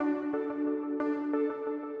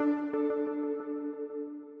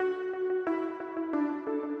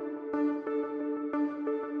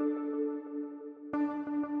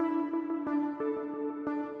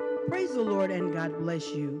Praise the Lord and God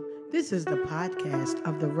bless you. This is the podcast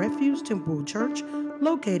of the Refuge Temple Church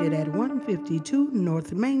located at 152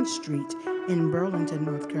 North Main Street in Burlington,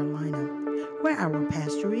 North Carolina, where our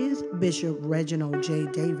pastor is Bishop Reginald J.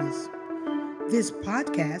 Davis. This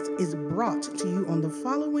podcast is brought to you on the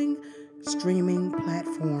following streaming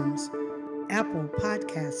platforms: Apple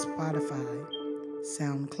Podcasts, Spotify,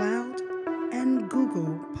 SoundCloud, and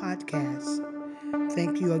Google Podcasts.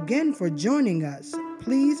 Thank you again for joining us.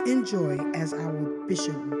 Please enjoy as our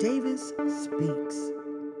Bishop Davis speaks.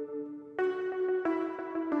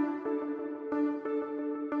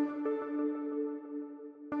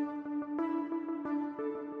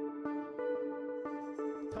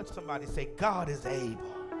 Touch somebody, say, God is able.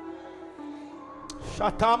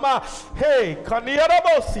 Shatama, hey,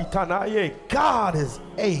 Kaniarabosi Tanaye, God is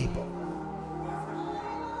able.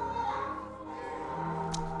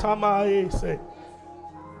 Tamaye, say,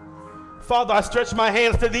 Father, I stretch my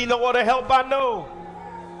hands to thee, no other help I know.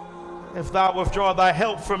 If thou withdraw thy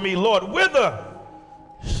help from me, Lord, whither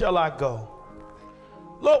shall I go?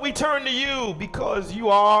 Lord, we turn to you because you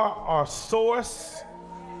are our source.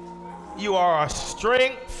 You are our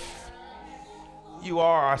strength. You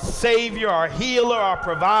are our Savior, our healer, our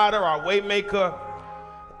provider, our waymaker.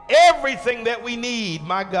 Everything that we need,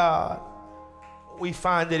 my God, we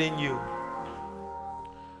find it in you.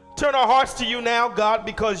 Turn our hearts to you now, God,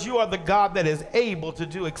 because you are the God that is able to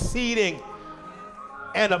do exceeding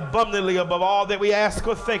and abundantly above all that we ask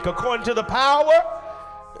or think, according to the power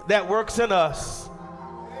that works in us.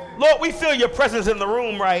 Lord, we feel your presence in the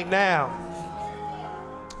room right now.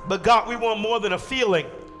 But God, we want more than a feeling.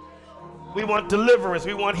 We want deliverance.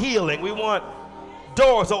 We want healing. We want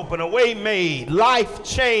doors open, a way made, life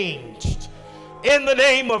changed. In the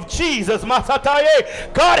name of Jesus,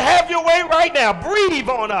 Masataye, God, have your way right now. Breathe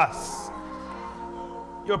on us.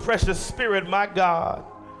 Your precious spirit, my God.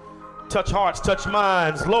 Touch hearts, touch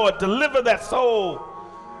minds. Lord, deliver that soul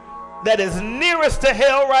that is nearest to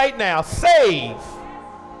hell right now. Save,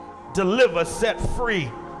 deliver, set free.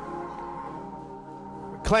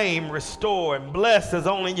 Reclaim, restore, and bless as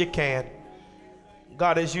only you can.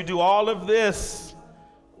 God, as you do all of this,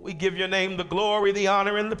 we give your name the glory, the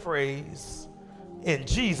honor, and the praise. In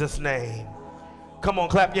Jesus' name. Come on,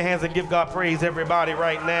 clap your hands and give God praise, everybody,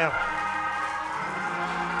 right now.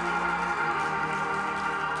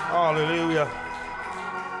 Hallelujah.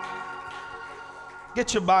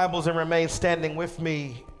 Get your Bibles and remain standing with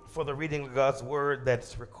me for the reading of God's word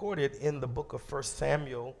that's recorded in the book of 1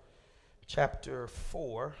 Samuel, chapter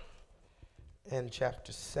 4 and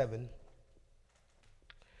chapter 7.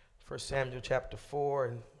 1 Samuel chapter 4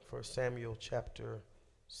 and 1 Samuel chapter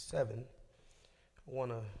 7. I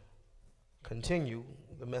want to continue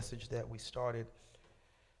the message that we started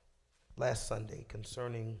last Sunday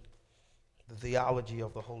concerning the theology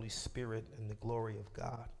of the Holy Spirit and the glory of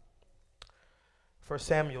God. 1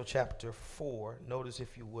 Samuel chapter 4, notice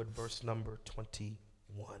if you would, verse number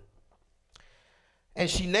 21. And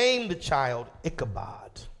she named the child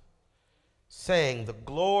Ichabod, saying, the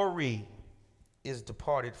glory is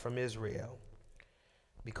departed from Israel,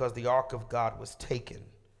 because the ark of God was taken,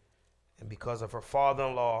 and because of her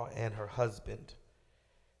father-in-law and her husband.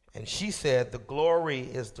 And she said, the glory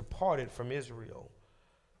is departed from Israel,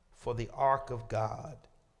 for the ark of God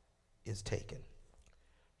is taken.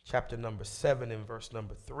 Chapter number 7 and verse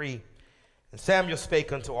number 3. And Samuel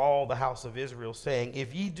spake unto all the house of Israel, saying,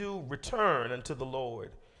 if ye do return unto the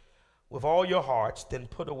Lord with all your hearts, then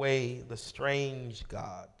put away the strange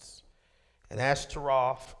gods and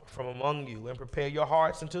Ashtaroth from among you, and prepare your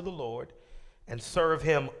hearts unto the Lord, and serve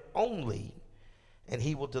him only, and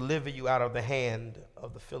he will deliver you out of the hand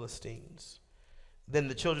of the Philistines. Then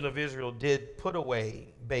the children of Israel did put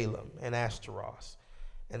away Balaam and Ashtaroth,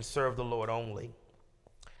 and serve the Lord only.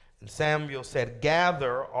 And Samuel said,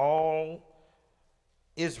 gather all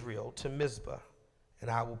Israel to Mizpah,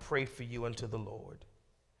 and I will pray for you unto the Lord.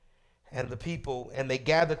 And the people, and they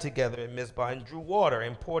gathered together in Mizpah, and drew water,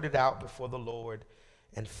 and poured it out before the Lord,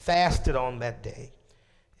 and fasted on that day,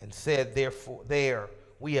 and said, therefore, there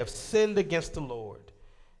we have sinned against the Lord.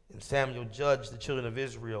 And Samuel judged the children of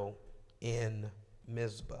Israel in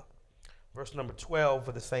Mizpah. Verse number 12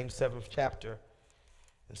 for the same 7th chapter.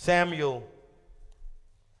 And Samuel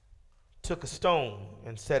took a stone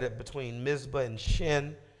and set it between Mizpah and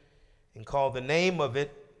Shin, and called the name of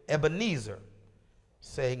it Ebenezer,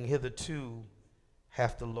 saying, hitherto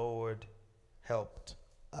hath the Lord helped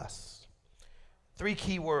us. Three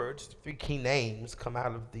key words, three key names come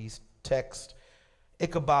out of these texts: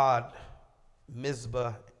 Ichabod,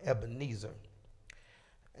 Mizpah, Ebenezer.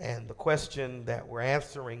 And the question that we're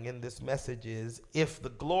answering in this message is, if the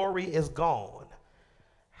glory is gone,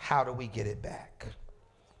 how do we get it back?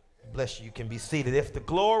 Bless you, you can be seated. If the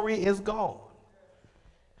glory is gone,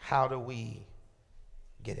 how do we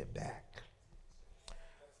get it back?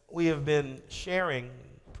 We have been sharing,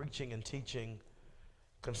 preaching, and teaching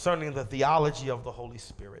concerning the theology of the Holy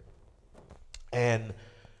Spirit. And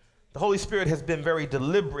the Holy Spirit has been very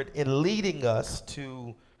deliberate in leading us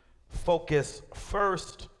to focus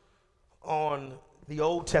first on the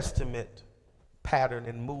Old Testament pattern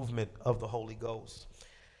and movement of the Holy Ghost.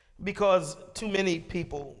 Because too many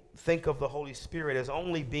people think of the Holy Spirit as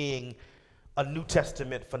only being a New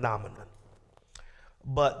Testament phenomenon.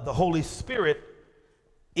 But the Holy Spirit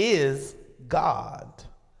is God.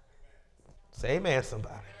 Say amen,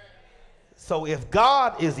 somebody. So if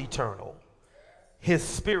God is eternal, his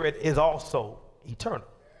Spirit is also eternal.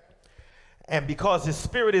 And because his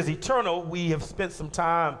Spirit is eternal, we have spent some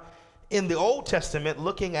time in the Old Testament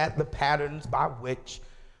looking at the patterns by which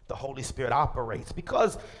the Holy Spirit operates.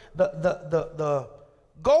 Because the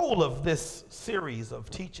goal of this series of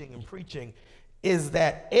teaching and preaching is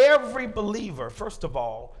that every believer, first of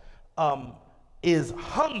all, is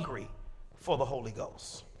hungry for the Holy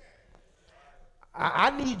Ghost. I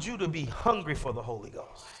need you to be hungry for the Holy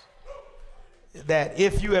Ghost. That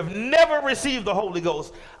if you have never received the Holy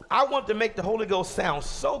Ghost, I want to make the Holy Ghost sound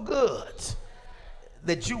so good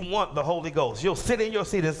that you want the Holy Ghost. You'll sit in your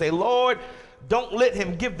seat and say, Lord, don't let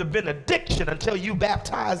him give the benediction until you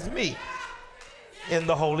baptize me in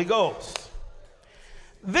the Holy Ghost.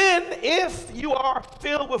 Then if you are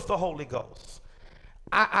filled with the Holy Ghost,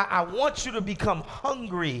 I want you to become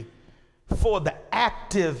hungry for the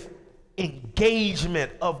active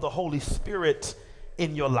engagement of the Holy Spirit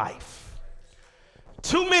in your life.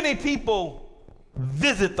 Too many people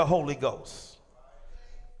visit the Holy Ghost,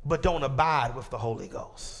 but don't abide with the Holy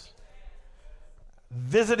Ghost.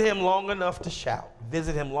 Visit him long enough to shout.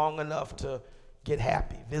 Visit him long enough to get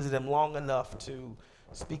happy. Visit him long enough to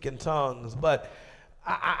speak in tongues. But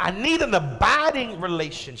I need an abiding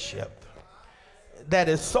relationship that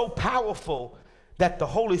is so powerful that the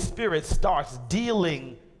Holy Spirit starts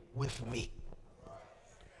dealing with me,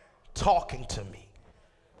 talking to me,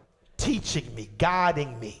 teaching me,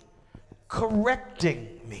 guiding me,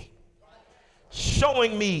 correcting me,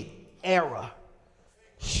 showing me error,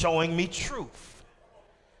 showing me truth,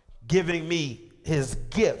 giving me his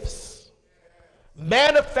gifts,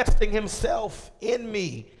 manifesting himself in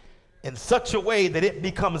me in such a way that it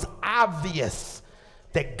becomes obvious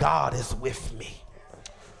that God is with me.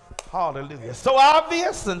 Hallelujah. So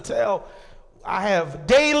obvious until I have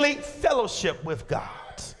daily fellowship with God.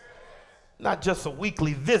 Not just a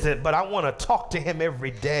weekly visit, but I want to talk to him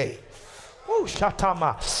every day. Woo,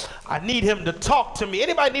 shatama. I need him to talk to me.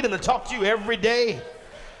 Anybody need him to talk to you every day?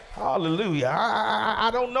 Hallelujah. I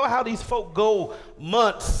don't know how these folk go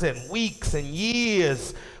months and weeks and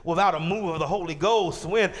years without a move of the Holy Ghost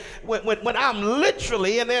when I'm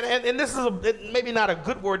literally, and this is maybe not a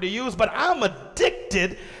good word to use, but I'm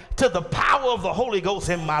addicted to the power of the Holy Ghost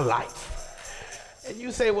in my life. And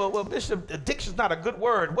you say, well, Bishop, addiction's not a good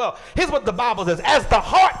word. Well, here's what the Bible says. As the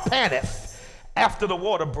heart panteth after the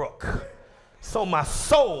water brook, so my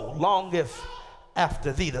soul longeth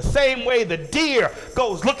after thee. The same way the deer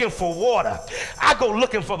goes looking for water, I go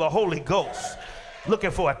looking for the Holy Ghost,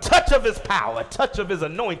 looking for a touch of his power, a touch of his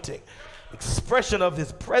anointing, expression of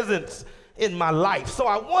his presence in my life. So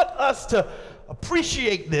I want us to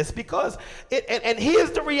appreciate this because and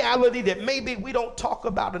here's the reality that maybe we don't talk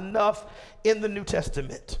about enough in the New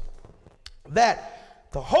Testament, that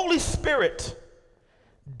the Holy Spirit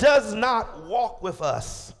does not walk with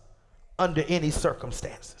us under any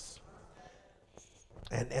circumstances.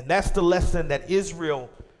 And that's the lesson that Israel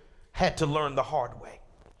had to learn the hard way.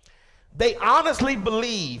 They honestly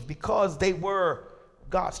believed, because they were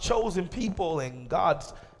God's chosen people and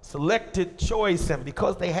God's selected choice, and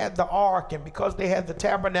because they had the ark and because they had the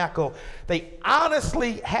tabernacle, they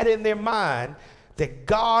honestly had in their mind that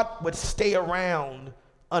God would stay around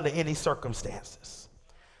under any circumstances.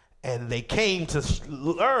 And they came to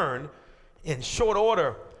learn in short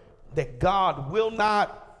order that God will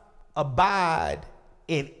not abide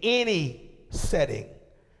in any setting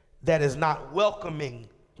that is not welcoming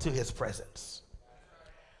to his presence.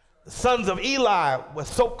 The sons of Eli were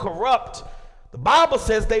so corrupt, the Bible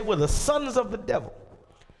says they were the sons of the devil.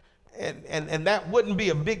 And that wouldn't be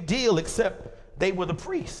a big deal except they were the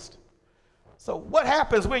priest. So what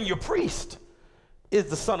happens when your priest is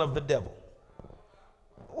the son of the devil?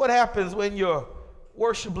 What happens when your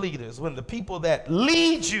worship leaders, when the people that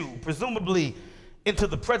lead you, presumably, into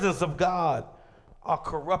the presence of God are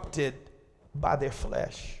corrupted by their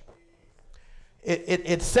flesh?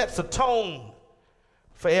 It sets a tone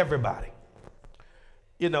for everybody.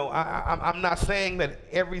 You know, I'm not saying that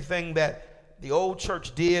everything that the old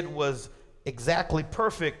church did was exactly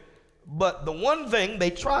perfect, but the one thing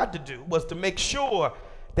they tried to do was to make sure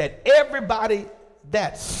that everybody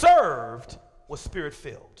that served was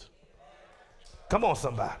spirit-filled. Come on,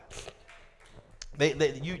 somebody.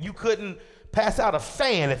 You couldn't pass out a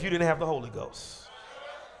fan if you didn't have the Holy Ghost.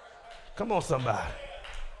 Come on, somebody.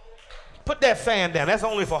 Put that fan down. That's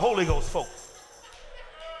only for Holy Ghost folk.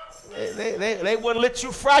 They wouldn't let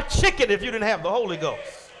you fry chicken if you didn't have the Holy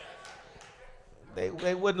Ghost.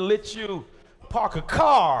 They wouldn't let you park a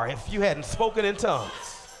car if you hadn't spoken in tongues.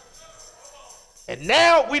 And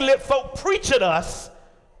now we let folk preach at us.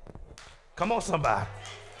 Come on, somebody.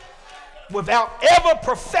 Without ever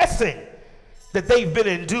professing that they've been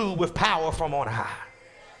endued with power from on high.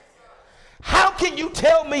 How can you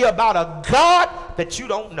tell me about a God that you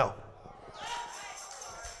don't know?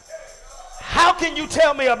 How can you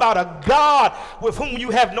tell me about a God with whom you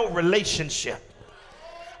have no relationship?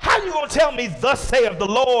 How are you going to tell me, thus saith the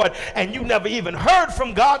Lord, and you never even heard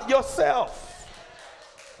from God yourself?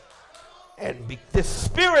 And this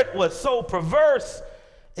spirit was so perverse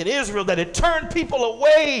in Israel that it turned people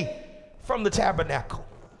away from the tabernacle.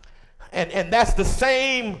 And that's the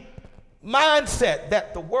same mindset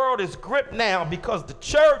that the world is gripped now, because the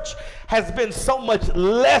church has been so much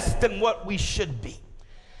less than what we should be,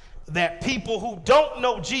 that people who don't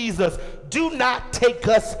know Jesus do not take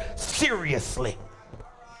us seriously.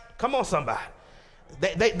 Come on, somebody.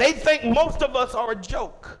 They think most of us are a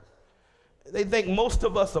joke. They think most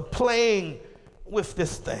of us are playing with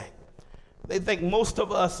this thing. They think most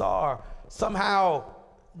of us are somehow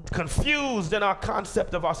confused in our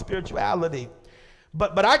concept of our spirituality.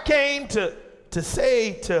 But I came to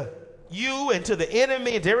say to you and to the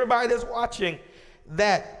enemy and to everybody that's watching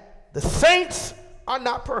that the saints are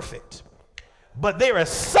not perfect, but there is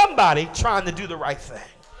somebody trying to do the right thing.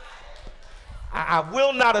 I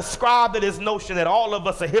will not ascribe to this notion that all of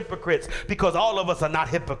us are hypocrites, because all of us are not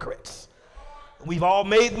hypocrites. We've all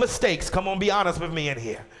made mistakes. Come on, be honest with me in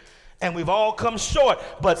here. And we've all come short.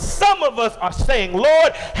 But some of us are saying,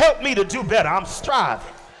 Lord, help me to do better. I'm striving,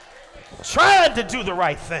 trying to do the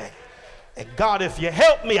right thing. And God, if you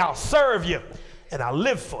help me, I'll serve you and I'll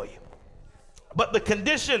live for you. But the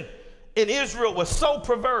condition in Israel was so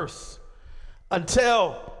perverse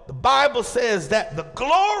until the Bible says that the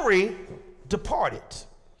glory departed.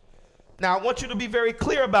 Now, I want you to be very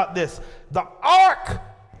clear about this. The ark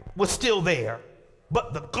was still there,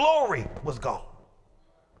 but the glory was gone.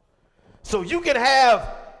 So you can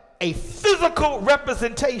have a physical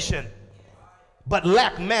representation, but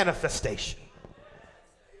lack manifestation.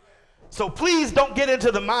 So please don't get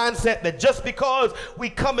into the mindset that just because we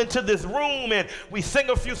come into this room and we sing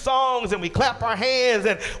a few songs and we clap our hands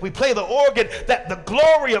and we play the organ, that the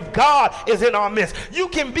glory of God is in our midst. You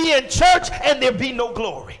can be in church and there be no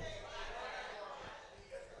glory.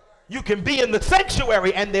 You can be in the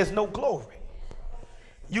sanctuary and there's no glory.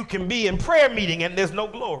 You can be in prayer meeting and there's no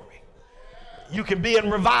glory. You can be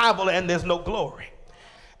in revival and there's no glory.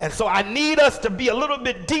 And so I need us to be a little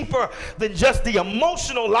bit deeper than just the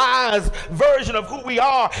emotionalized version of who we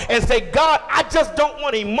are and say, God, I just don't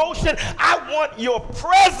want emotion. I want your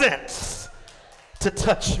presence to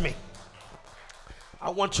touch me. I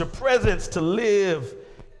want your presence to live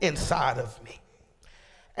inside of me.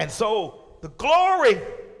 And so the glory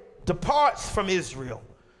departs from Israel,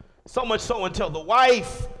 so much so until the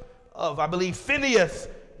wife of, I believe, Phinehas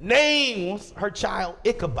names her child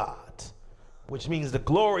Ichabod, which means the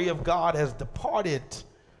glory of God has departed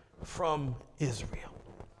from Israel.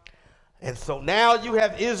 And so now you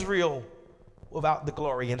have Israel without the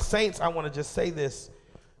glory. And saints, I want to just say this.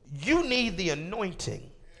 You need the anointing,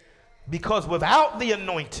 because without the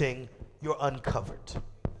anointing, you're uncovered.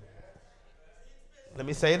 Let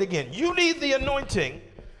me say it again. You need the anointing,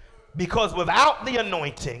 because without the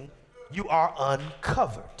anointing, you are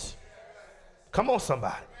uncovered. Come on,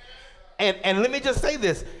 somebody. And let me just say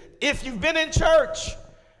this. If you've been in church,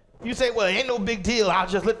 you say, well, it ain't no big deal. I'll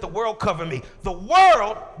just let the world cover me. The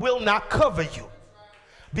world will not cover you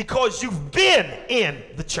because you've been in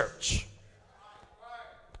the church.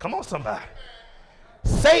 Come on, somebody.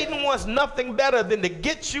 Satan wants nothing better than to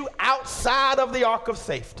get you outside of the ark of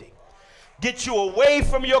safety, get you away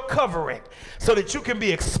from your covering so that you can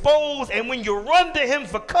be exposed. And when you run to him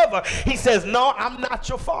for cover, he says, no, I'm not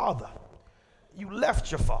your father. You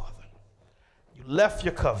left your father. You left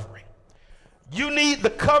your covering. You need the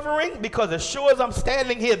covering, because as sure as I'm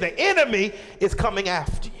standing here, the enemy is coming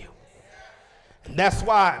after you. And that's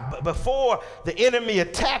why before the enemy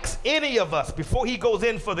attacks any of us, before he goes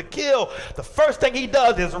in for the kill, the first thing he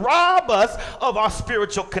does is rob us of our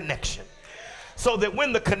spiritual connection. so that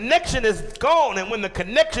when the connection is gone and when the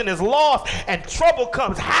connection is lost and trouble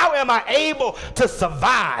comes, how am I able to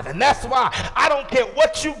survive? And that's why I don't care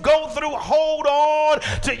what you go through, hold on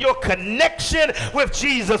to your connection with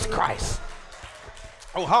Jesus Christ.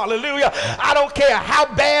 Oh, hallelujah. I don't care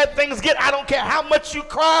how bad things get. I don't care how much you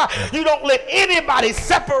cry. You don't let anybody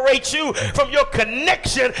separate you from your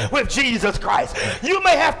connection with Jesus Christ. You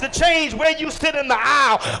may have to change where you sit in the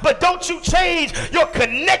aisle, but don't you change your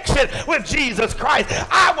connection with Jesus Christ.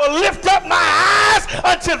 I will lift up my eyes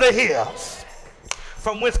unto the hills,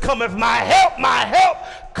 from whence cometh my help. My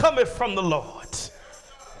help cometh from the Lord,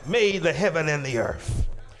 made the heaven and the earth.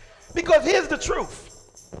 Because here's the truth.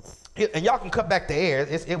 And y'all can cut back the air.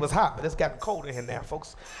 It was hot, but it's gotten cold in here now.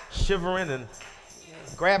 Folks shivering and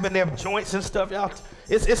grabbing their joints and stuff. Y'all,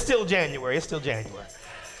 it's still January. It's still January.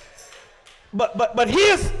 But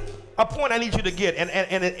here's a point I need you to get.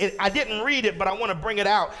 And I didn't read it, but I want to bring it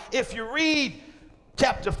out. If you read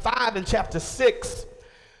chapter 5 and chapter 6,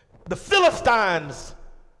 the Philistines,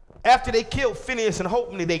 after they killed Phinehas and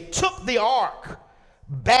Hophni, they took the ark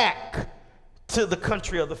back to the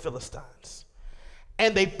country of the Philistines.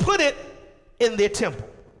 And they put it in their temple.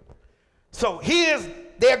 So here's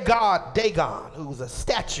their god Dagon, who's a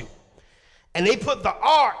statue. And they put the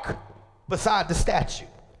ark beside the statue,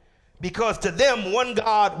 because to them one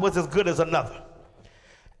god was as good as another.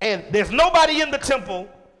 And there's nobody in the temple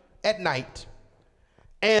at night.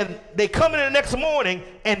 And they come in the next morning,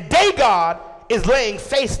 and Dagon is laying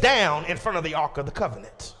face down in front of the Ark of the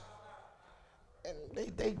Covenant. And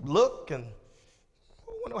they look and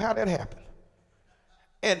wonder how that happened.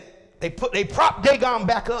 And they prop Dagon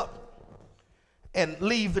back up and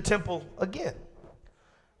leave the temple again.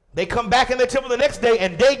 They come back in the temple the next day,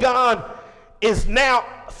 and Dagon is now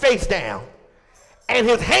face down, and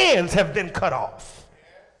his hands have been cut off.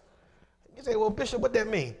 You say, well, Bishop, what that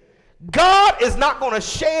mean? God is not going to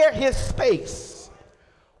share his space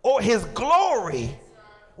or his glory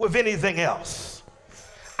with anything else.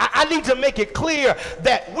 I need to make it clear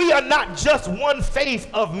that we are not just one faith,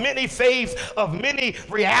 of many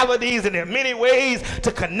realities, and there are many ways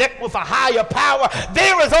to connect with a higher power.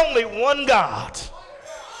 There is only one God.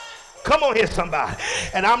 Come on here, somebody.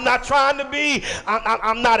 And I'm not trying to be,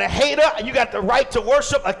 I'm not a hater. You got the right to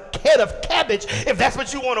worship a head of cabbage if that's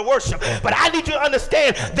what you want to worship. But I need you to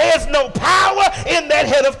understand there's no power in that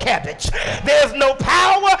head of cabbage. There's no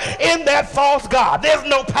power in that false god. There's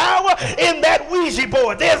no power in that Ouija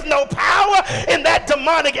board. There's no power in that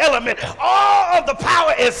demonic element. All of the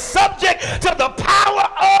power is subject to the power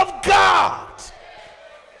of God.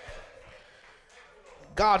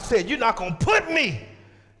 God said, you're not going to put me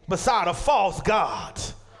beside a false god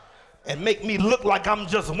and make me look like I'm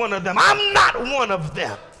just one of them. I'm not one of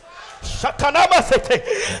them.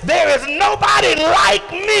 There is nobody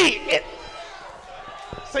like me.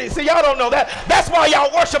 See, y'all don't know that. That's why y'all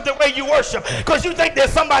worship the way you worship, because you think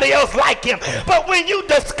there's somebody else like him. But when you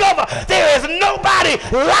discover there is nobody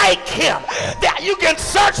like him, that you can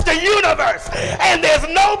search the universe and there's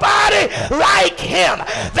nobody like him.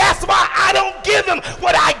 That's why I don't give him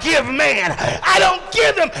what I give man. I don't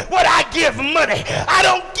give him what I give money. I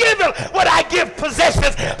don't give him what I give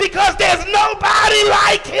possessions, because there's nobody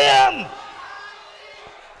like him.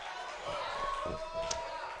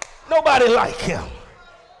 Nobody like him.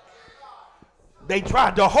 They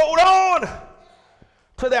tried to hold on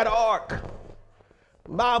to that ark.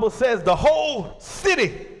 The Bible says the whole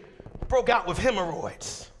city broke out with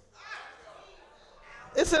hemorrhoids.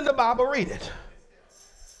 It's in the Bible, read it.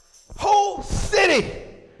 Whole city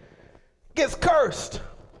gets cursed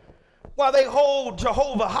while they hold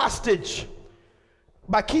Jehovah hostage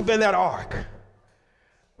by keeping that ark.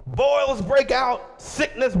 Boils break out,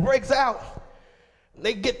 sickness breaks out.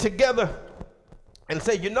 They get together and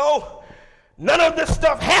say, you know, none of this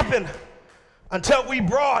stuff happened until we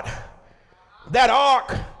brought that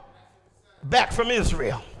ark back from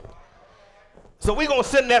Israel. So we're going to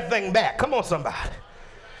send that thing back. Come on, somebody.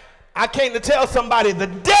 I came to tell somebody the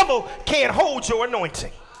devil can't hold your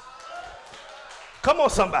anointing. Come on,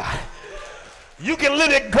 somebody. You can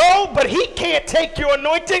let it go, but he can't take your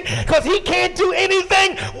anointing, because he can't do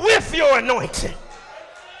anything with your anointing.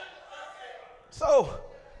 So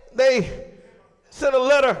they sent a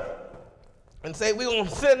letter and say, we're going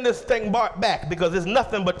to send this thing back because it's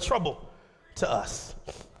nothing but trouble to us.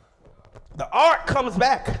 The ark comes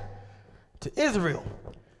back to Israel,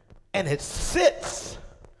 and it sits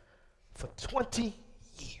for 20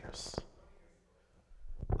 years.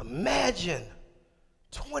 Imagine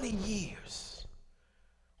 20 years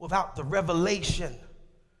without the revelation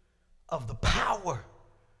of the power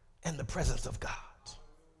and the presence of God.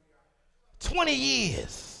 20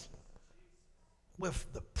 years with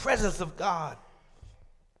the presence of God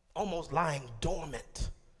almost lying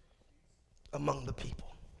dormant among the people.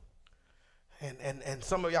 And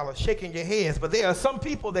some of y'all are shaking your heads, but there are some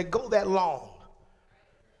people that go that long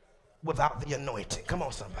without the anointing. Come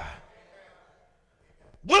on, somebody.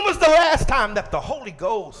 When was the last time that the Holy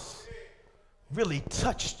Ghost really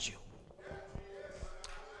touched you?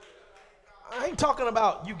 I ain't talking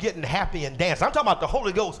about you getting happy and dancing. I'm talking about the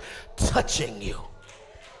Holy Ghost touching you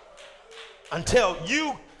until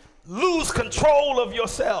you lose control of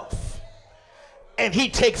yourself and he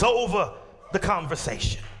takes over the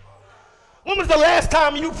conversation. When was the last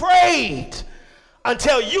time you prayed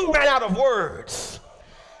until you ran out of words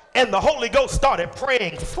and the Holy Ghost started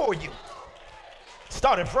praying for you?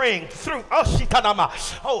 Started praying through. Oh,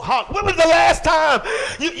 when was the last time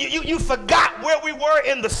you forgot where we were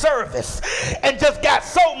in the service and just got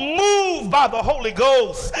so moved by the Holy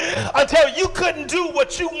Ghost until you couldn't do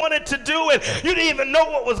what you wanted to do and you didn't even know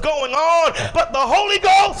what was going on, but the Holy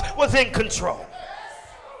Ghost was in control.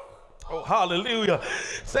 Oh, hallelujah.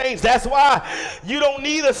 Saints, that's why you don't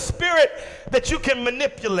need a spirit that you can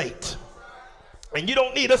manipulate. And you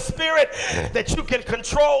don't need a spirit that you can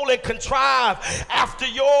control and contrive after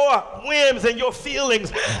your whims and your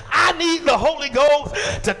feelings. I need the Holy Ghost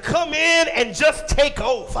to come in and just take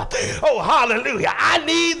over. Oh, hallelujah. I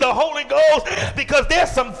need the Holy Ghost because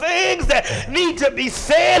there's some things that need to be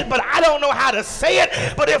said, but I don't know how to say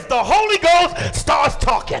it. But if the Holy Ghost starts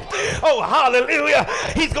talking, oh, hallelujah,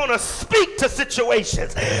 he's going to speak to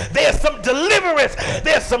situations. There's some deliverance.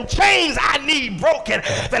 There's some chains I need broken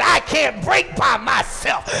that I can't break by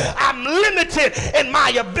myself. I'm limited in my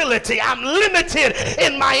ability. I'm limited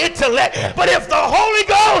in my intellect. But if the Holy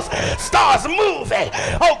Ghost starts moving,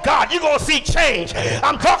 oh God, you're going to see change.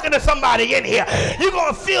 I'm talking to somebody in here. You're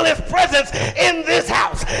going to feel his presence in this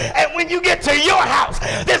house. And when you get to your house,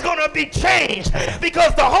 there's going to be change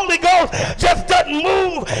because the Holy Ghost just doesn't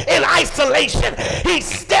move in isolation. He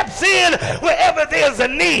steps in wherever there's a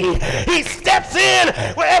need. He steps in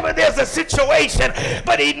wherever there's a situation.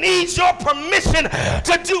 But he needs your permission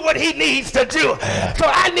to do what he needs to do. So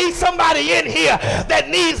I need somebody in here that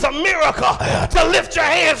needs a miracle to lift your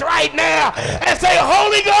hands right now and say,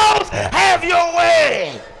 Holy Ghost, have your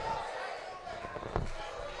way.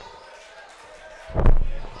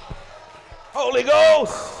 Holy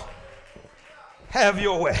Ghost, have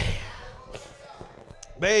your way.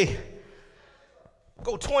 May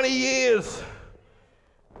go 20 years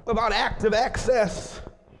without active access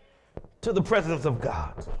to the presence of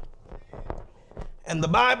God. And the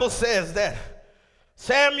Bible says that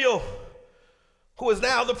Samuel, who is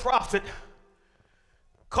now the prophet,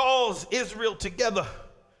 calls Israel together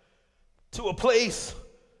to a place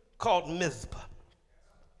called Mizpah.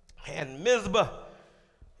 And Mizpah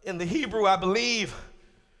in the Hebrew, I believe,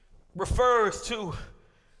 refers to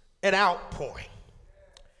an outpouring.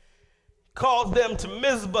 Calls them to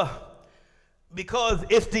Mizpah because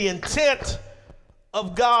it's the intent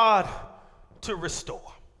of God to restore.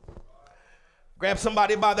 Grab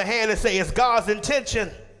somebody by the hand and say, it's God's intention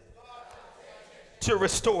to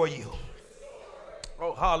restore you.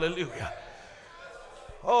 Oh, hallelujah.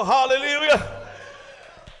 Oh, hallelujah.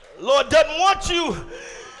 Lord doesn't want you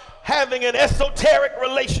having an esoteric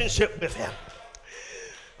relationship with him.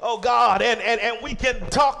 Oh God, and we can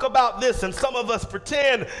talk about this and some of us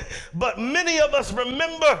pretend, but many of us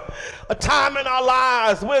remember a time in our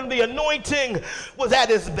lives when the anointing was at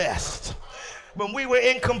its best. When we were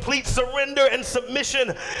in complete surrender and submission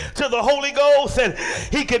to the Holy Ghost and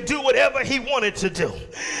he could do whatever he wanted to do.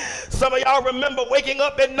 Some of y'all remember waking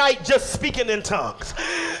up at night just speaking in tongues.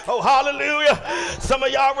 Oh, hallelujah. Some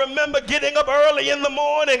of y'all remember getting up early in the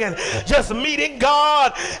morning and just meeting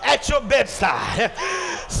God at your bedside.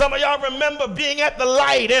 Some of y'all remember being at the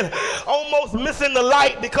light and almost missing the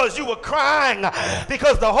light because you were crying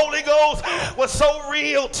because the Holy Ghost was so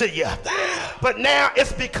real to you. But now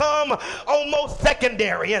it's become almost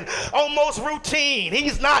secondary and almost routine.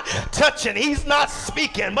 He's not touching, he's not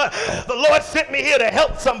speaking, but the Lord sent me here to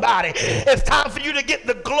help somebody. It's time for you to get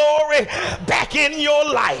the glory back in your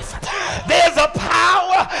life. There's a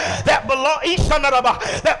power that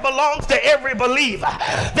belongs to every believer.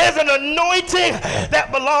 There's an anointing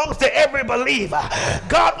that belongs to every believer.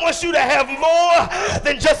 God wants you to have more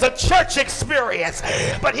than just a church experience,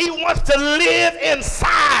 but he wants to live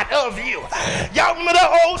inside of you. Y'all remember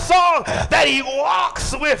the old song that he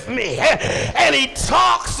walks with me and he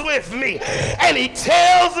talks with me and he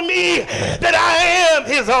tells me that I am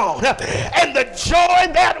his own. known, and the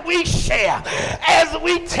joy that we share as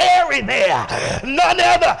we tarry there, none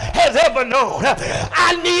other has ever known.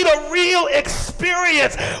 I need a real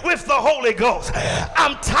experience with the Holy Ghost.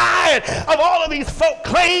 I'm tired of all of these folk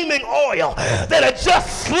claiming oil that are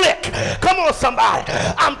just slick. Come on, somebody.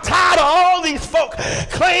 I'm tired of all these folk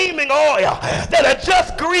claiming oil that are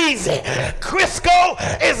just greasy. Crisco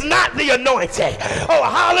is not the anointing. Oh,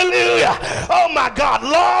 hallelujah. Oh, my God.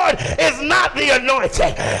 Lord is not the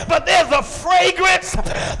anointing. But there's a fragrance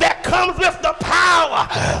that comes with the power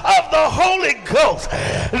of the Holy Ghost.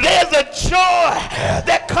 There's a joy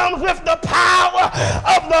that comes with the power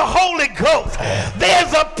of the Holy Ghost.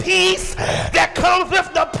 There's a peace that comes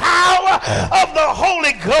with the power of the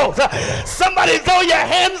Holy Ghost. Somebody throw your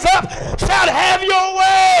hands up, shout, have your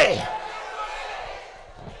way.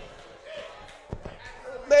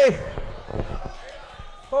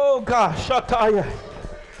 Oh gosh, Shataya.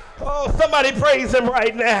 Oh, somebody praise him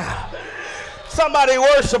right now. Somebody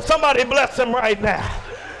worship, somebody bless him right now.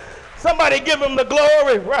 Somebody give him the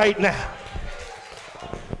glory right now.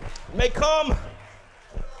 They come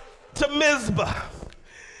to Mizpah.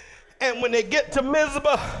 And when they get to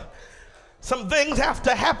Mizpah, some things have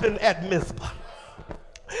to happen at Mizpah.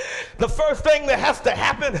 The first thing that has to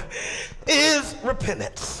happen is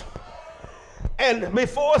repentance. And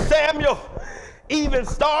before Samuel even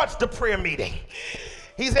starts the prayer meeting,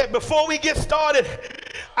 he said, before we get started,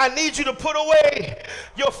 I need you to put away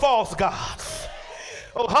your false gods.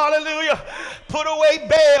 Oh, hallelujah. Put away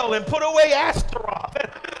Baal and put away Ashtaroth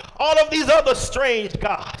and all of these other strange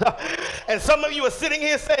gods. And some of you are sitting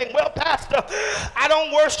here saying, well, Pastor, I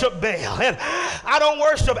don't worship Baal and I don't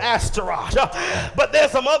worship Ashtaroth. But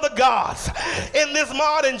there's some other gods in this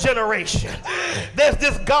modern generation. There's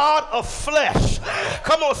this God of flesh.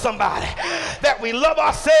 Come on, somebody. That we love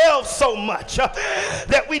ourselves so much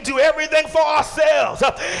that we do everything for ourselves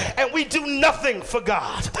and we do nothing for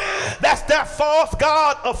God. That's that false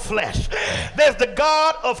God of flesh. There's the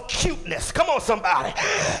God of cuteness. Come on, somebody.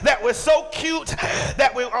 That we're so cute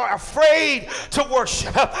that we are afraid to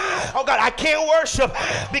worship. Oh God, I can't worship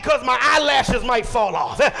because my eyelashes might fall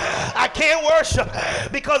off. I can't worship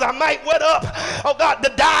because I might wet up, oh God, the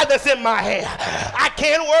dye that's in my hair. I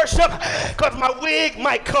can't worship because my wig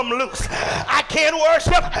might come loose. I can't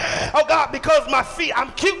worship, oh God, because my feet,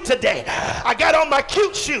 I'm cute today. I got on my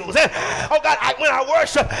cute shoes. Oh God, when I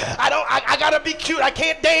worship, I gotta be cute. I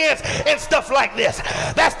can't dance and stuff like this.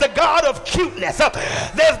 That's the God of cuteness.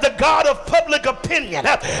 There's the God of public opinion,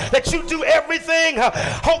 that you do everything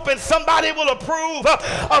hoping somebody will approve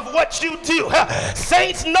of what you do.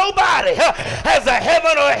 Saints, nobody has a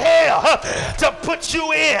heaven or hell to put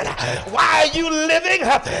you in. Why are you living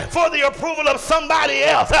for the approval of somebody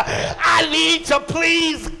else? I need to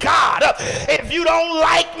please God. If you don't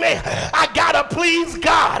like me, I gotta please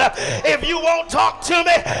God. If you won't talk to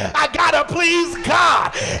me, I gotta please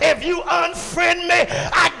God. If you unfriend me,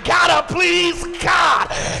 I gotta please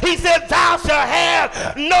God. He said, thou shalt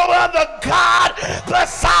have no other God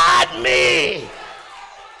beside me.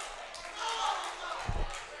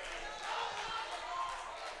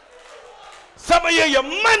 Some of you, your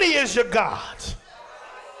money is your God.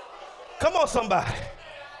 Come on, somebody.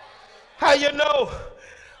 How you know?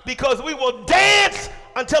 Because we will dance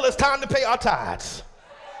until it's time to pay our tithes.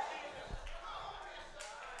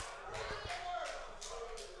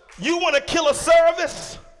 You want to kill a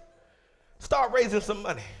service? Start raising some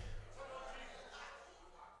money.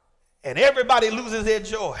 And everybody loses their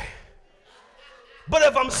joy. But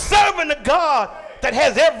if I'm serving a God that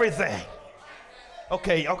has everything,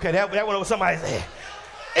 okay, that went over somebody's head.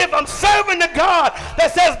 If I'm serving the God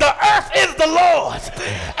that says the earth is the Lord's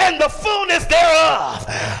and the fullness thereof,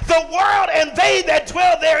 the world and they that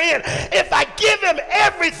dwell therein, if I give him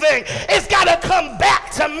everything, it's got to come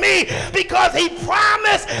back to me, because he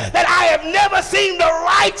promised that I have never seen the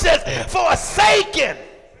righteous forsaken,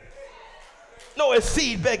 nor his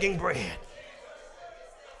seed begging bread.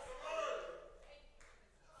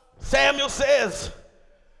 Samuel says,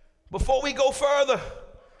 before we go further,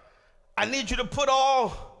 I need you to put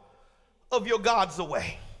all of your gods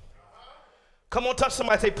away. Come on, touch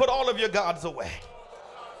somebody, say, put all of your gods away.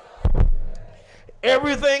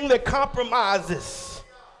 Everything that compromises,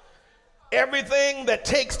 everything that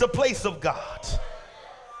takes the place of God.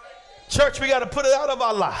 Church, we got to put it out of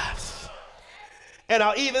our lives. And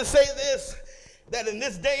I'll even say this, that in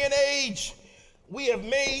this day and age, we have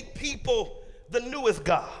made people the newest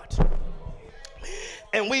God.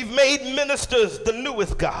 And we've made ministers the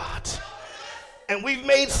newest God. And we've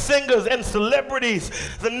made singers and celebrities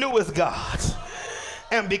the newest gods.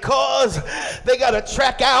 And because they got a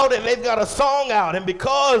track out and they've got a song out, and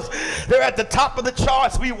because they're at the top of the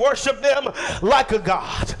charts, we worship them like a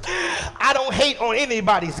god. I don't hate on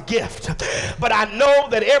anybody's gift, but I know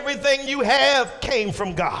that everything you have came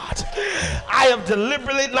from God. I have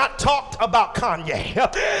deliberately not talked about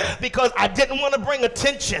Kanye because I didn't want to bring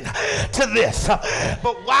attention to this.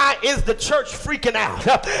 But why is the church freaking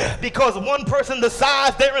out? Because one person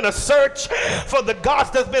decides they're in a search for the God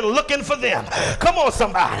that's been looking for them. Come on,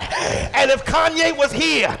 somebody. And if Kanye was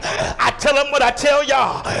here, I tell him what I tell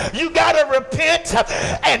y'all. You gotta repent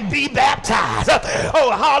and be baptized.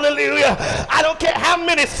 Oh, hallelujah. I don't care how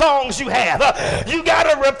many songs you have. You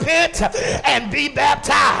gotta repent and be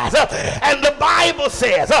baptized. And the Bible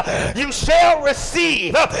says you shall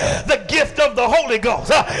receive the gift of the Holy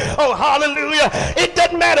Ghost. Oh, hallelujah. It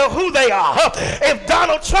doesn't matter who they are. If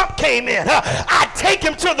Donald Trump came in, I'd take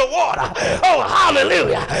him to the water. Oh,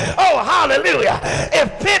 hallelujah. Oh, hallelujah. If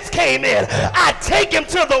Pitts came in, I'd take him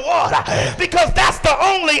to the water, because that's the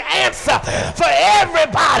only answer for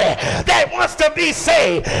everybody that wants to be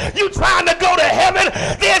saved. You trying to go to heaven?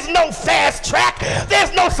 There's no fast track.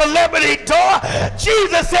 There's no celebrity door.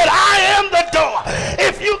 Jesus said, I am the door.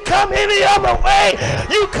 If you come any other way,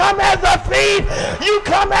 you come as a thief, you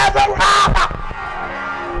come as a robber.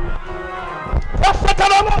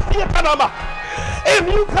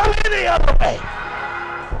 If you come any other way,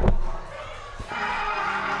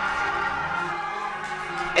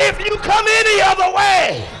 if you come any other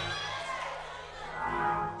way,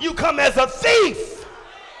 you come as a thief,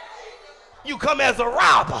 you come as a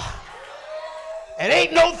robber. And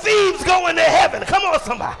ain't no thieves going to heaven. Come on,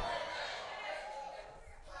 somebody.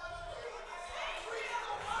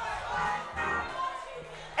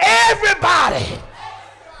 Everybody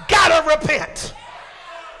gotta repent.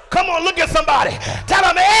 Come on, look at somebody. Tell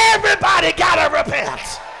them everybody gotta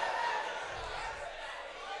repent.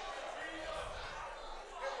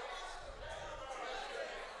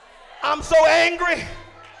 I'm so angry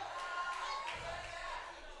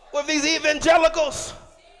with these evangelicals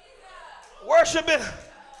worshiping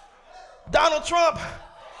Donald Trump.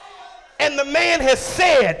 And the man has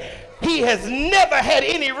said he has never had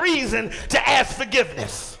any reason to ask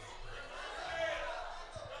forgiveness.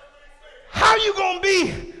 How you gonna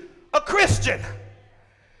be a Christian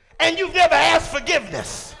and you've never asked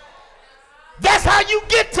forgiveness? That's how you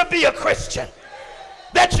get to be a Christian.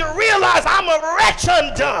 That you realize I'm a wretch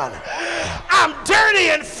undone. I'm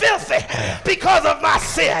dirty and filthy because of my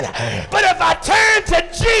sin. But if I turn to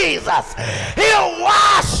Jesus, he'll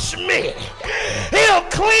wash me. He'll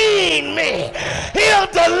clean me.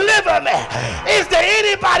 He'll deliver me. Is there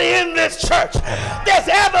anybody in this church that's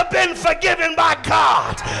ever been forgiven by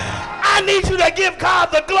God? I need you to give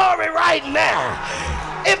God the glory right now.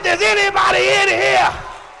 If there's anybody in here,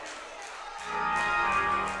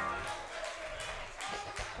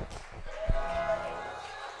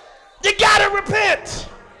 you gotta repent.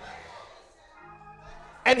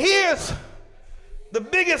 And here's the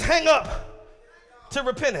biggest hang up to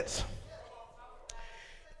repentance,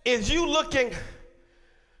 is you looking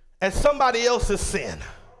at somebody else's sin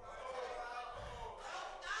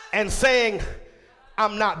and saying,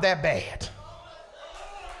 I'm not that bad.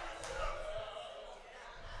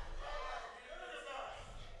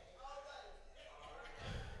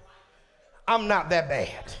 I'm not that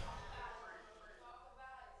bad.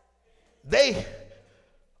 They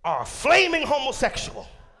are flaming homosexual.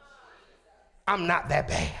 I'm not that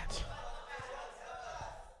bad.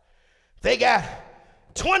 They got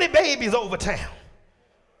 20 babies over town.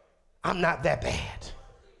 I'm not that bad.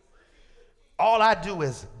 All I do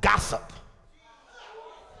is gossip.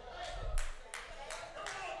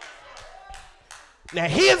 Now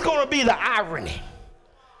here's going to be the irony.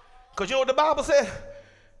 Because you know what the Bible said?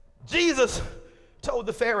 Jesus told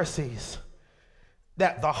the Pharisees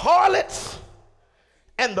that the harlots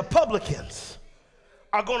and the publicans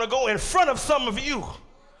are going to go in front of some of you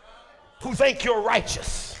who think you're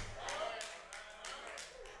righteous.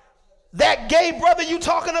 That gay brother you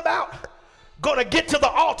talking about going to get to the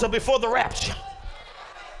altar before the rapture.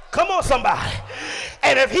 Come on, somebody.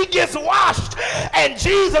 And if he gets washed and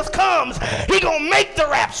Jesus comes, he gonna make the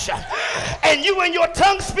rapture. And you and your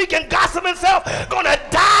tongue speaking, gossiping self gonna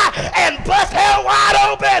die and bust hell wide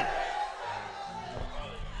open.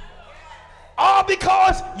 All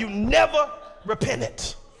because you never repented.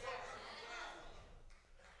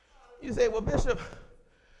 You say, well, Bishop,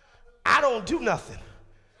 I don't do nothing.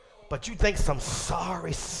 But you think some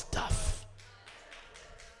sorry stuff.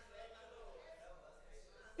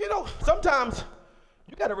 You know, sometimes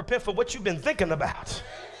you got to repent for what you've been thinking about.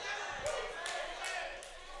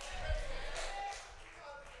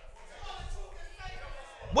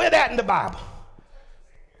 Where that in the Bible?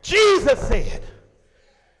 Jesus said,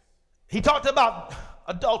 he talked about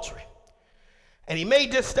adultery. And he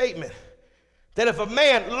made this statement that if a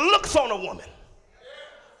man looks on a woman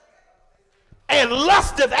and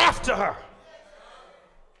lusteth after her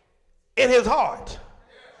in his heart,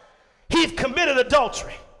 he's committed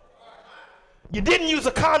adultery. You didn't use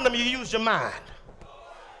a condom, you used your mind.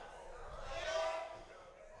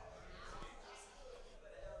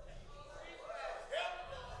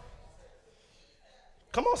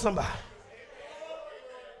 Come on, somebody.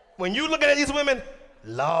 When you looking at these women,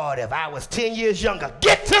 Lord, if I was 10 years younger,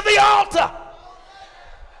 get to the altar.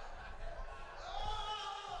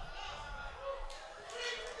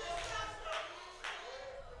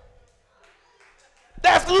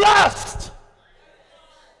 That's lust.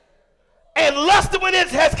 And lust, when it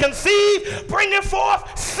has conceived, bringing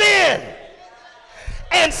forth sin.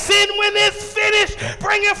 And sin, when it's finished,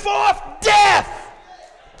 bringing forth death.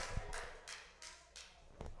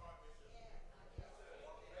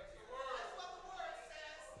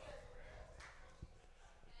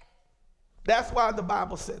 That's why the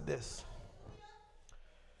Bible said this.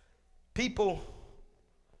 People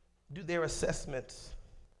do their assessments.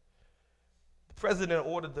 The president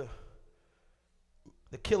ordered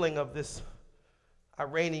the killing of this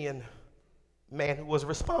Iranian man who was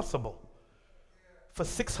responsible for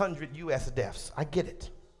 600 U.S. deaths. I get it.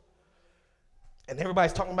 And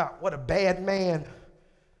everybody's talking about what a bad man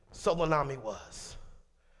Soleimani was.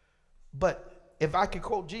 But if I could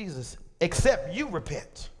quote Jesus, except you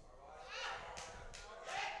repent.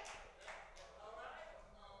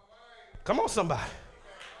 Come on, somebody.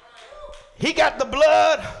 He got the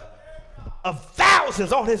blood of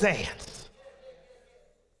thousands on his hands.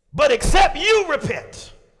 But except you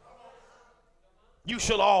repent, you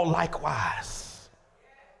shall all likewise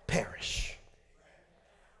perish.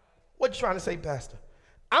 What you trying to say, Pastor?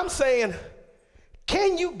 I'm saying,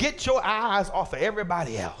 can you get your eyes off of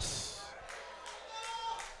everybody else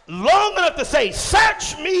long enough to say,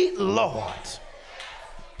 search me, Lord.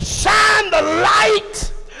 Shine the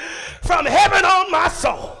light from heaven on my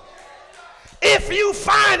soul. If you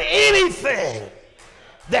find anything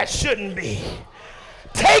that shouldn't be,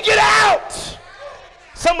 take it out.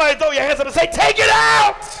 Somebody throw your hands up and say, take it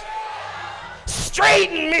out.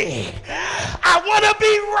 Straighten me. I want to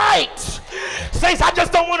be right. Saints, I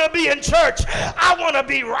just don't want to be in church. I want to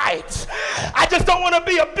be right. I just don't want to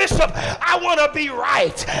be a bishop. I want to be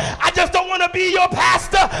right. I just don't want to be your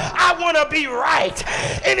pastor. I want to be right.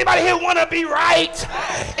 Anybody here want to be right?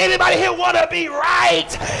 Anybody here want to be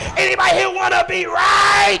right? Anybody here want to be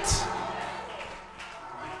right?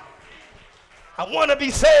 I want to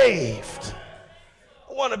be saved.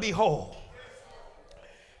 I want to be whole.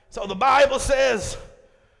 So the Bible says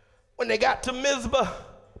when they got to Mizpah,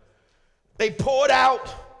 they poured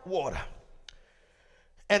out water.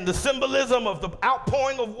 And the symbolism of the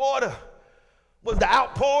outpouring of water was the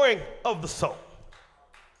outpouring of the soul.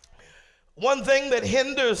 One thing that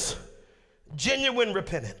hinders genuine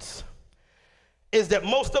repentance is that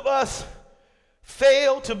most of us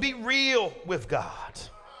fail to be real with God.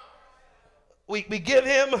 We give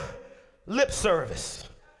him lip service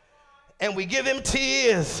and we give him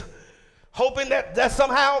tears, hoping that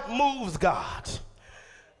somehow moves God.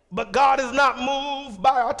 But God is not moved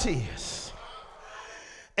by our tears.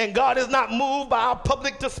 And God is not moved by our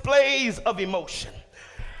public displays of emotion.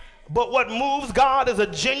 But what moves God is a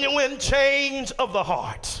genuine change of the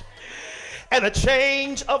heart and a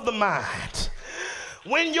change of the mind.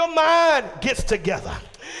 When your mind gets together,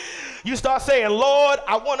 you start saying, Lord,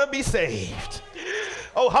 I want to be saved.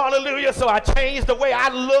 Oh, hallelujah. So I changed the way I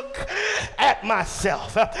look at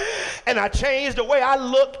myself. And I changed the way I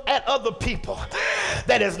look at other people.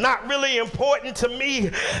 That is not really important to me.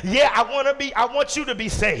 Yeah, I want you to be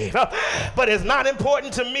saved. But it's not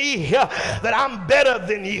important to me that I'm better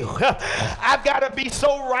than you. I've got to be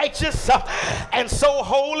so righteous and so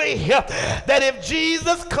holy that if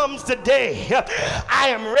Jesus comes today, I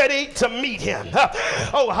am ready to meet him.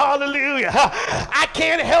 Oh, hallelujah. I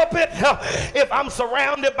can't help it if I'm surrounded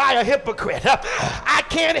by a hypocrite. I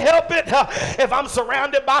can't help it if I'm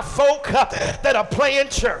surrounded by folk that are playing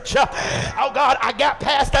church. Oh God, I got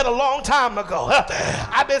past that a long time ago.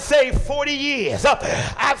 I've been saved 40 years.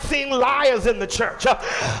 I've seen liars in the church.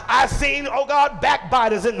 I've seen, oh God,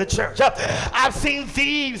 backbiters in the church. I've seen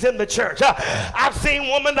thieves in the church. I've seen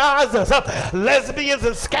womanizers, lesbians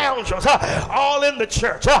and scoundrels all in the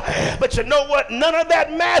church. But you know what? None of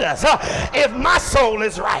that matters if my soul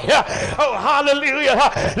is right. Oh, hallelujah.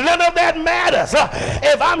 None of that matters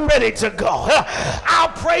if I'm ready to go. I'll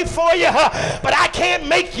pray for you, but I can't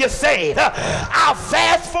make you saved. I'll I'll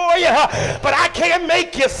fast for you, but I can't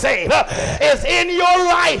make you saved. It's in your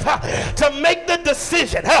life to make the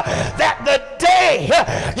decision that the day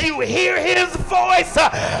you hear his voice,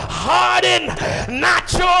 harden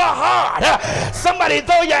not your heart. Somebody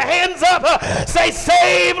throw your hands up, say,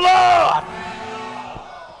 save, Lord.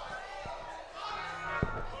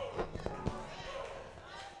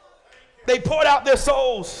 They poured out their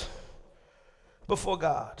souls before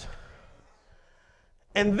God.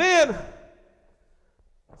 And then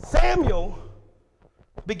Samuel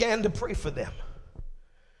began to pray for them,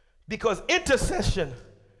 because intercession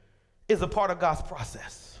is a part of God's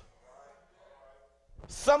process.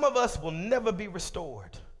 Some of us will never be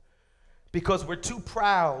restored because we're too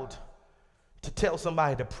proud to tell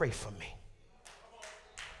somebody to pray for me.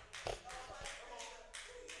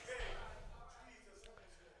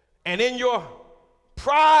 And in your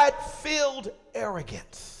pride-filled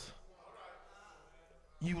arrogance,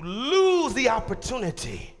 you lose the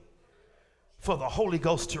opportunity for the Holy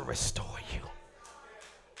Ghost to restore you.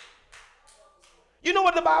 You know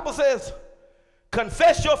what the Bible says?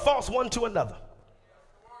 Confess your faults one to another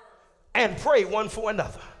and pray one for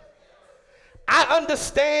another. I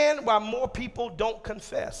understand why more people don't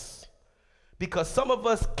confess, because some of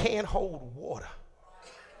us can't hold water.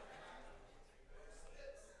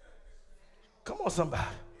 Come on, somebody.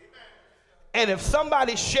 And if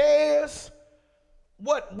somebody shares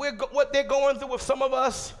what they're going through with some of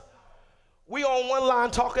us, we on one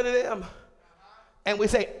line talking to them, and we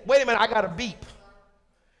say, wait a minute, I got a beep.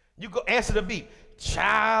 You go answer the beep.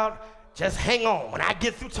 Child, just hang on. When I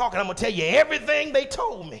get through talking, I'm going to tell you everything they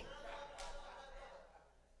told me.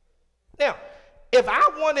 Now, if I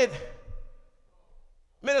wanted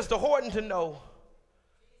Minister Horton to know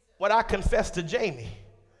what I confessed to Jamie,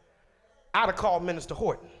 I'd have called Minister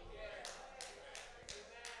Horton.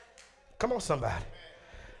 Come on, somebody.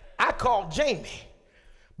 I called Jamie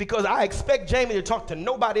because I expect Jamie to talk to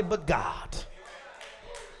nobody but God.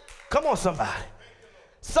 Come on, somebody.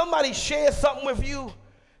 Somebody shares something with you.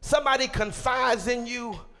 Somebody confides in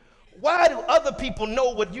you. Why do other people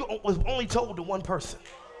know what you was only told to one person?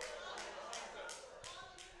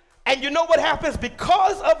 And you know what happens?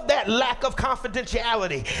 Because of that lack of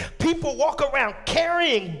confidentiality, people walk around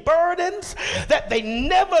carrying burdens that they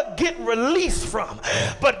never get released from.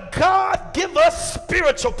 But God give us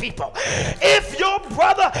spiritual people. If your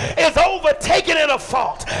brother is overtaken in a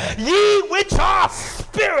fault, ye which are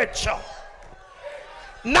spiritual,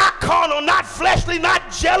 not carnal, not fleshly, not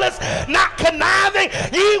jealous, not conniving,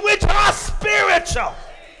 ye which are spiritual,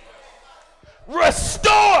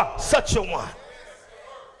 restore such a one.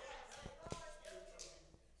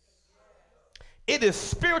 It is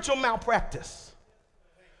spiritual malpractice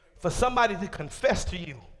for somebody to confess to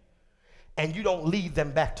you and you don't lead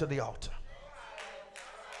them back to the altar.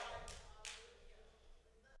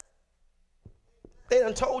 They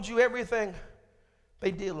done told you everything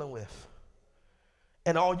they dealing with.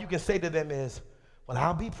 And all you can say to them is, well,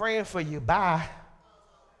 I'll be praying for you. Bye.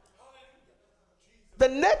 The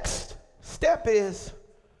next step is,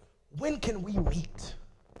 when can we meet?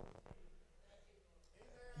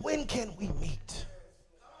 When can we meet?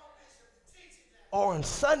 Or on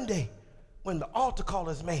Sunday, when the altar call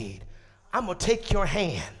is made, I'm going to take your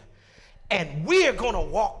hand and we're going to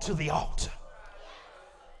walk to the altar.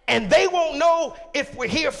 And they won't know if we're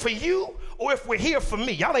here for you or if we're here for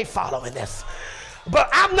me. Y'all ain't following this.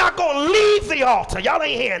 But I'm not going to leave the altar. Y'all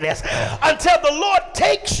ain't hearing this. Until the Lord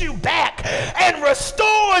takes you back and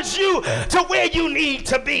restores you to where you need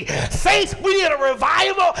to be. Saints, we need a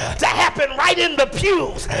revival to happen right in the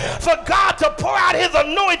pews. For God to pour out his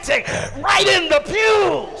anointing right in the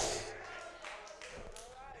pews.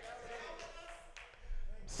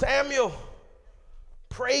 Samuel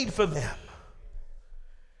prayed for them.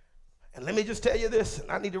 And let me just tell you this,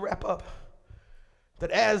 and I need to wrap up,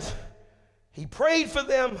 that as he prayed for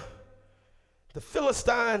them, the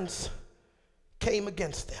Philistines came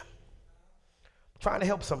against them. I'm trying to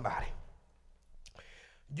help somebody.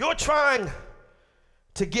 You're trying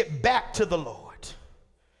to get back to the Lord,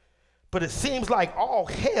 but it seems like all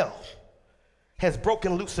hell has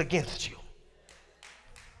broken loose against you.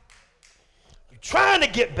 You're trying to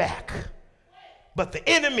get back, but the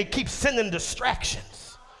enemy keeps sending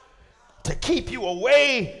distractions to keep you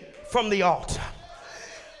away from the altar.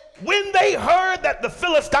 When they heard that the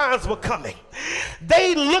Philistines were coming,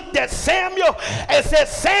 they looked at Samuel and said,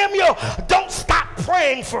 Samuel, don't stop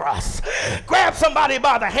praying for us. Grab somebody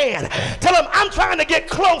by the hand. Tell them, I'm trying to get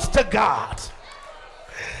close to God.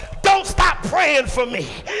 Don't stop praying for me.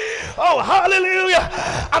 Oh, hallelujah.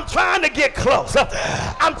 I'm trying to get close.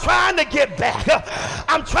 I'm trying to get back.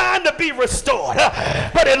 I'm trying to be restored.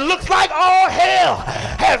 But it looks like all hell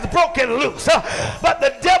has broken loose. But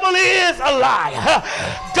the devil is a liar.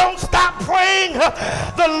 Don't stop praying.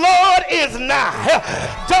 The Lord is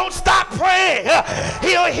nigh. Don't stop praying.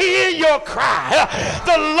 He'll hear your cry.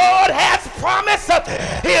 The Lord has promised.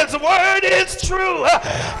 His word is true.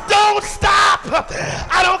 Don't stop.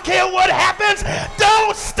 I don't care what happens.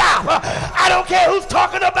 Don't stop. I don't care who's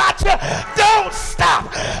talking about you. Don't stop.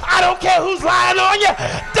 I don't care who's lying on you.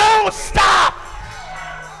 Don't stop.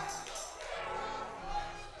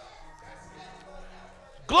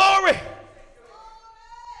 Glory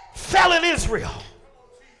fell in Israel,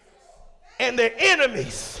 and their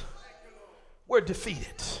enemies were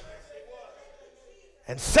defeated.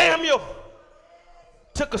 And Samuel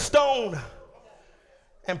took a stone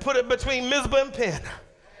and put it between Mizpah and Pen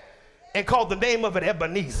and called the name of it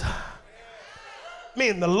Ebenezer,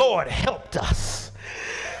 meaning the Lord helped us.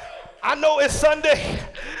 I know it's Sunday,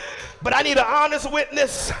 but I need an honest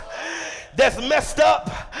witness that's messed up,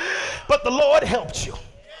 but the Lord helped you.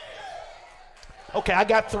 Okay, I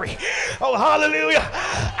got 3. Oh, hallelujah.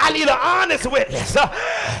 I need an honest witness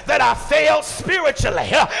that I failed spiritually,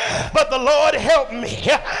 but the Lord helped me.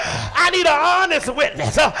 I need an honest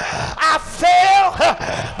witness. I failed,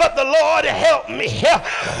 but the Lord helped me.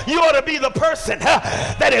 You ought to be the person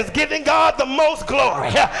that is giving God the most glory,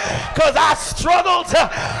 because I struggled,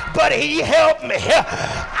 but he helped me.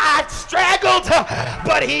 I straggled,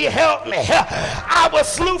 but he helped me. I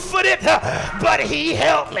was slew-footed, but he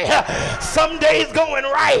helped me. Some days going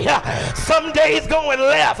right, some days going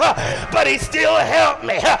left, but he still helped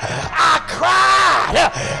me. I cried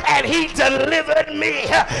and he delivered me.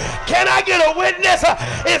 Can I get a witness?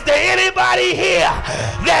 Is there anybody here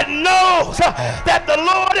that knows that the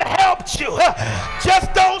Lord helped you?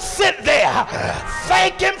 Just don't sit there.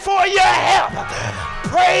 Thank him for your help.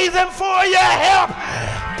 Praise him for your help.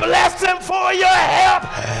 Bless him for your help.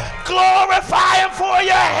 Glorify him for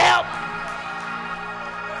your help.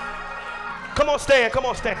 Come on, stand. Come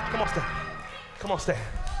on, stand. Come on, stand. Come on, stand.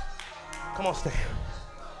 Come on, stand.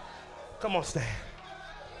 Come on, stand.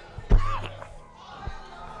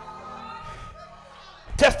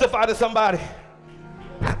 Testify to somebody.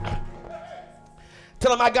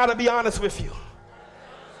 Tell them I got to be honest with you.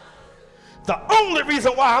 The only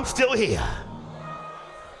reason why I'm still here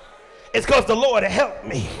is because the Lord helped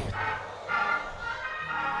me.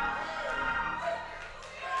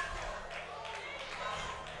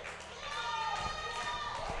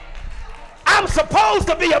 I'm supposed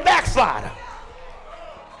to be a backslider.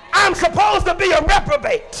 I'm supposed to be a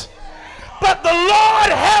reprobate. But the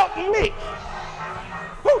Lord helped me.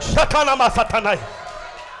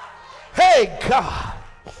 Hey, God.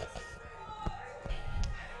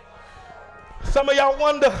 Some of y'all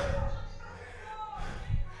wonder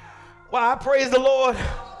why I praise the Lord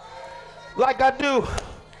like I do.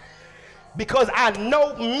 Because I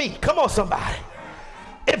know me. Come on, somebody.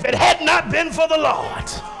 If it had not been for the Lord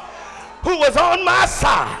who was on my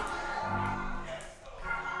side.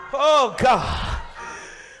 Oh, God.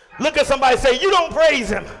 Look at somebody and say, you don't praise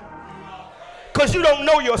him because you don't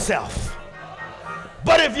know yourself.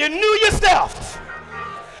 But if you knew yourself,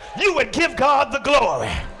 you would give God the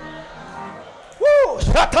glory. Woo,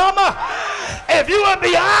 Shatama. If you would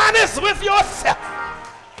be honest with yourself.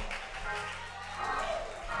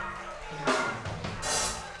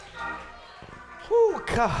 Woo,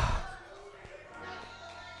 God.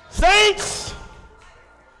 Saints,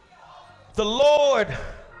 the Lord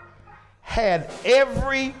had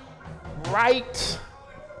every right,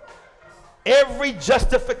 every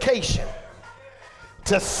justification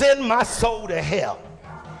to send my soul to hell.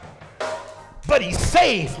 But he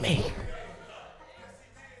saved me.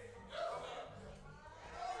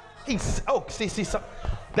 See,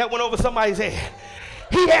 that went over somebody's head.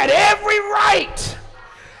 He had every right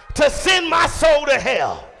to send my soul to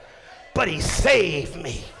hell, but he saved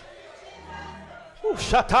me. Ooh,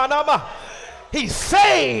 Shatanama. He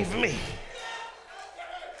saved me.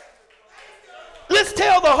 Let's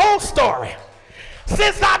tell the whole story.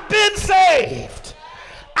 Since I've been saved,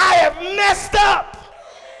 I have messed up.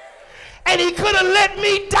 And he could have let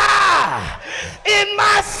me die in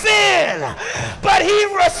my sin, but he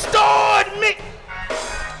restored me.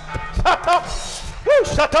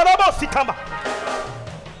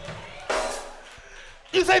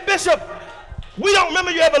 You say, Bishop, we don't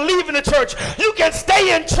remember you ever leaving the church. You can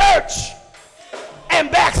stay in church and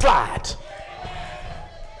backslide.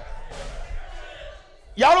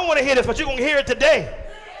 Y'all don't want to hear this, but you're going to hear it today.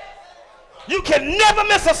 You can never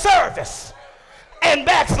miss a service and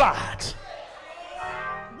backslides.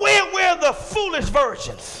 Where were the foolish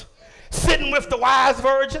virgins? Sitting with the wise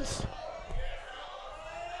virgins.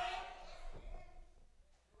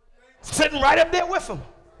 Sitting right up there with them.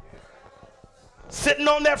 Sitting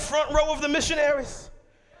on that front row of the missionaries.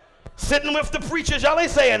 Sitting with the preachers. Y'all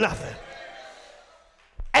ain't saying nothing.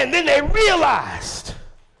 And then they realized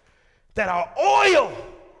that our oil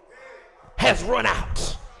has run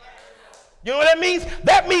out. You know what that means?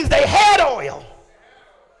 That means they had oil,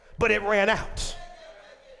 but it ran out.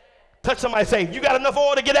 Touch somebody, say, you got enough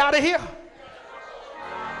oil to get out of here?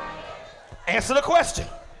 Answer the question.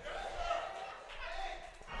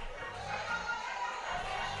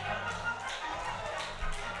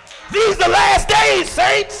 These are the last days,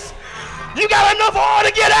 saints. You got enough oil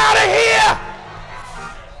to get out of here?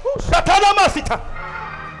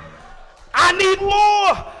 I need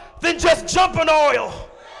more than just jumping oil,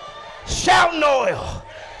 shouting oil,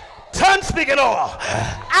 tongue-speaking oil.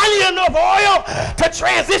 I need enough oil to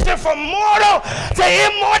transition from mortal to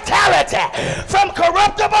immortality, from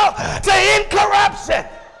corruptible to incorruption.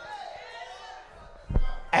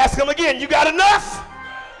 Ask him again, you got enough?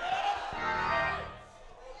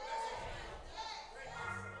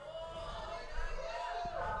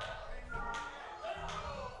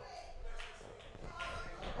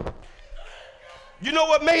 You know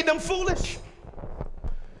what made them foolish?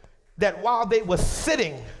 That while they were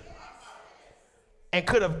sitting and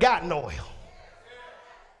could have gotten oil,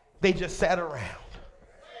 they just sat around.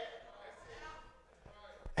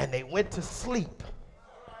 And they went to sleep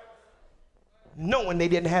knowing they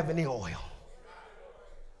didn't have any oil.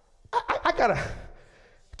 I got a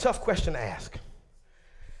tough question to ask.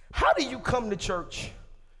 How do you come to church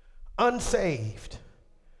unsaved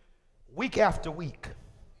week after week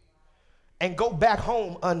and go back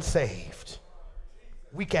home unsaved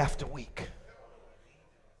week after week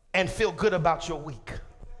and feel good about your week?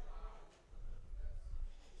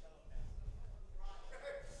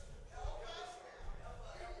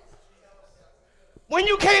 When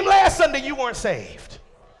you came last Sunday, you weren't saved.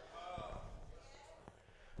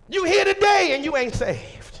 You here today and you ain't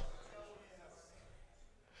saved.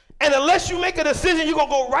 And unless you make a decision, you're going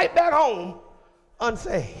to go right back home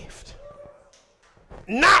unsaved.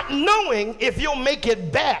 Not knowing if you'll make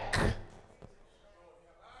it back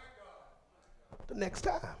the next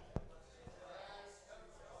time.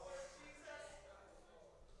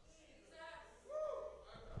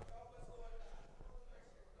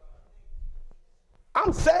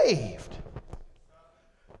 I'm saved.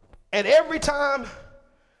 And every time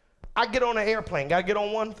I get on an airplane, got to get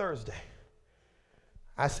on one Thursday,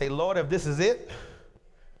 I say, Lord, if this is it,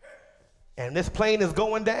 and this plane is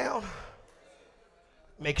going down,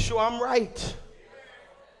 make sure I'm right.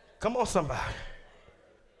 Come on, somebody.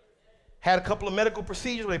 Had a couple of medical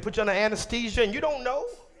procedures where they put you under anesthesia, and you don't know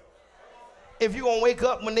if you're going to wake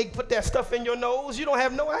up when they put that stuff in your nose. You don't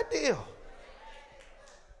have no idea.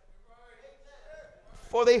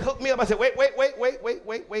 Before they hooked me up, I said, wait.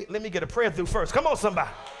 Let me get a prayer through first. Come on, somebody.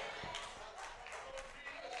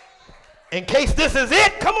 In case this is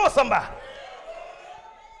it, come on, somebody.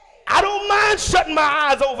 I don't mind shutting my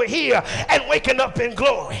eyes over here and waking up in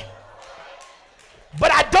glory.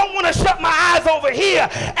 But I don't want to shut my eyes over here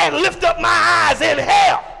and lift up my eyes in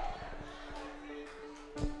hell.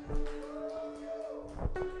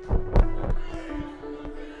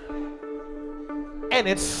 And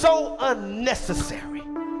it's so unnecessary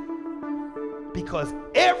because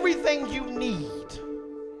everything you need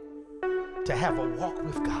to have a walk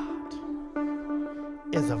with God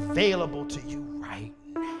is available to you right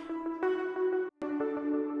now.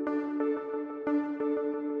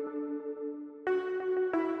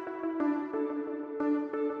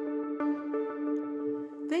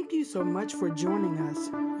 Thank you so much for joining us.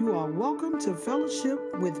 You are welcome to fellowship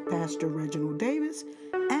with Pastor Reginald Davis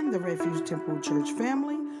and the Refuge Temple Church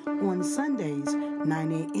family on Sundays,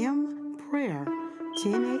 9 a.m. prayer,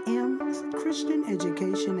 10 a.m. Christian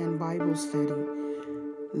education and Bible study,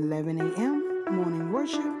 11 a.m. morning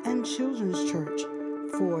worship and children's church,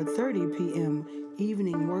 4:30 p.m.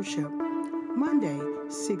 evening worship, Monday,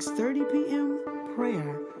 6:30 p.m.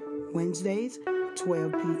 prayer, Wednesdays,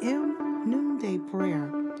 12 p.m. noonday prayer,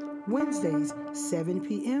 Wednesdays, 7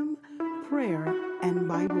 p.m. prayer and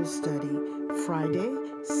Bible study, Friday,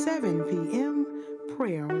 7 p.m.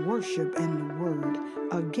 prayer, worship, and the word.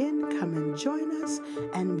 Again, come and join us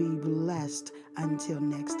and be blessed until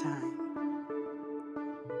next time.